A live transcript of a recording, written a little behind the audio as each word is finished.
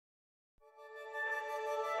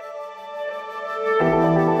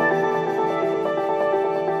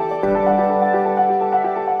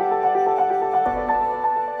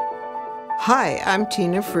Hi, I'm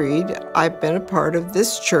Tina Freed. I've been a part of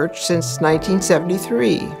this church since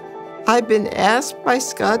 1973. I've been asked by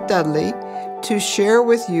Scott Dudley to share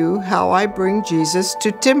with you how I bring Jesus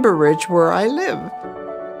to Timber Ridge, where I live.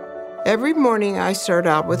 Every morning I start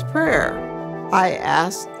out with prayer. I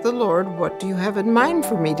ask the Lord, what do you have in mind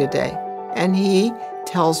for me today? And He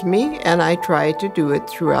tells me, and I try to do it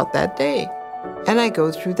throughout that day. And I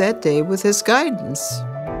go through that day with His guidance.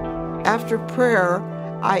 After prayer,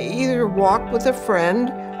 I either walk with a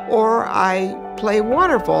friend or I play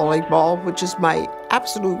water volleyball, which is my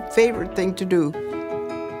absolute favorite thing to do.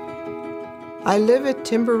 I live at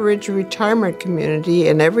Timber Ridge Retirement Community,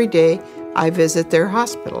 and every day I visit their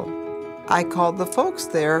hospital. I call the folks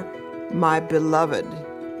there my beloved.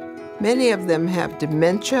 Many of them have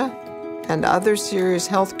dementia and other serious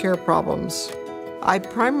health care problems. I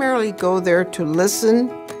primarily go there to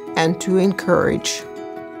listen and to encourage.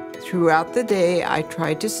 Throughout the day, I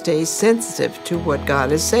try to stay sensitive to what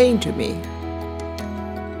God is saying to me.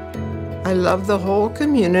 I love the whole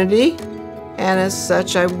community, and as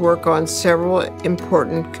such, I work on several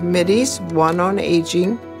important committees, one on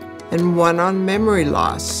aging and one on memory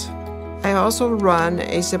loss. I also run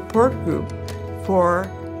a support group for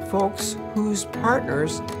folks whose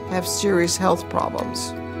partners have serious health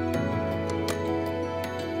problems.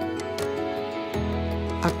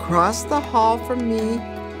 Across the hall from me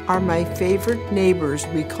are my favorite neighbors.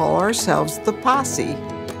 We call ourselves the Posse.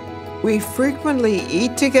 We frequently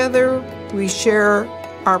eat together, we share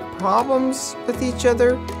our problems with each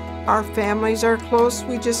other, our families are close,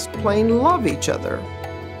 we just plain love each other.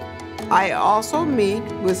 I also meet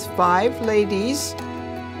with 5 ladies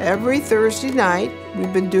every Thursday night.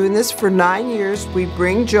 We've been doing this for 9 years. We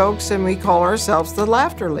bring jokes and we call ourselves the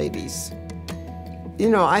Laughter Ladies. You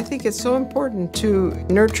know, I think it's so important to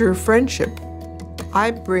nurture friendship.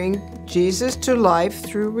 I bring Jesus to life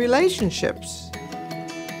through relationships.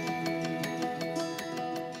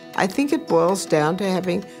 I think it boils down to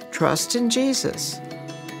having trust in Jesus.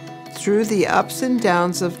 Through the ups and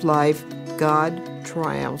downs of life, God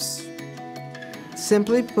triumphs.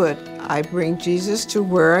 Simply put, I bring Jesus to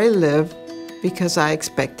where I live because I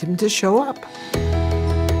expect Him to show up.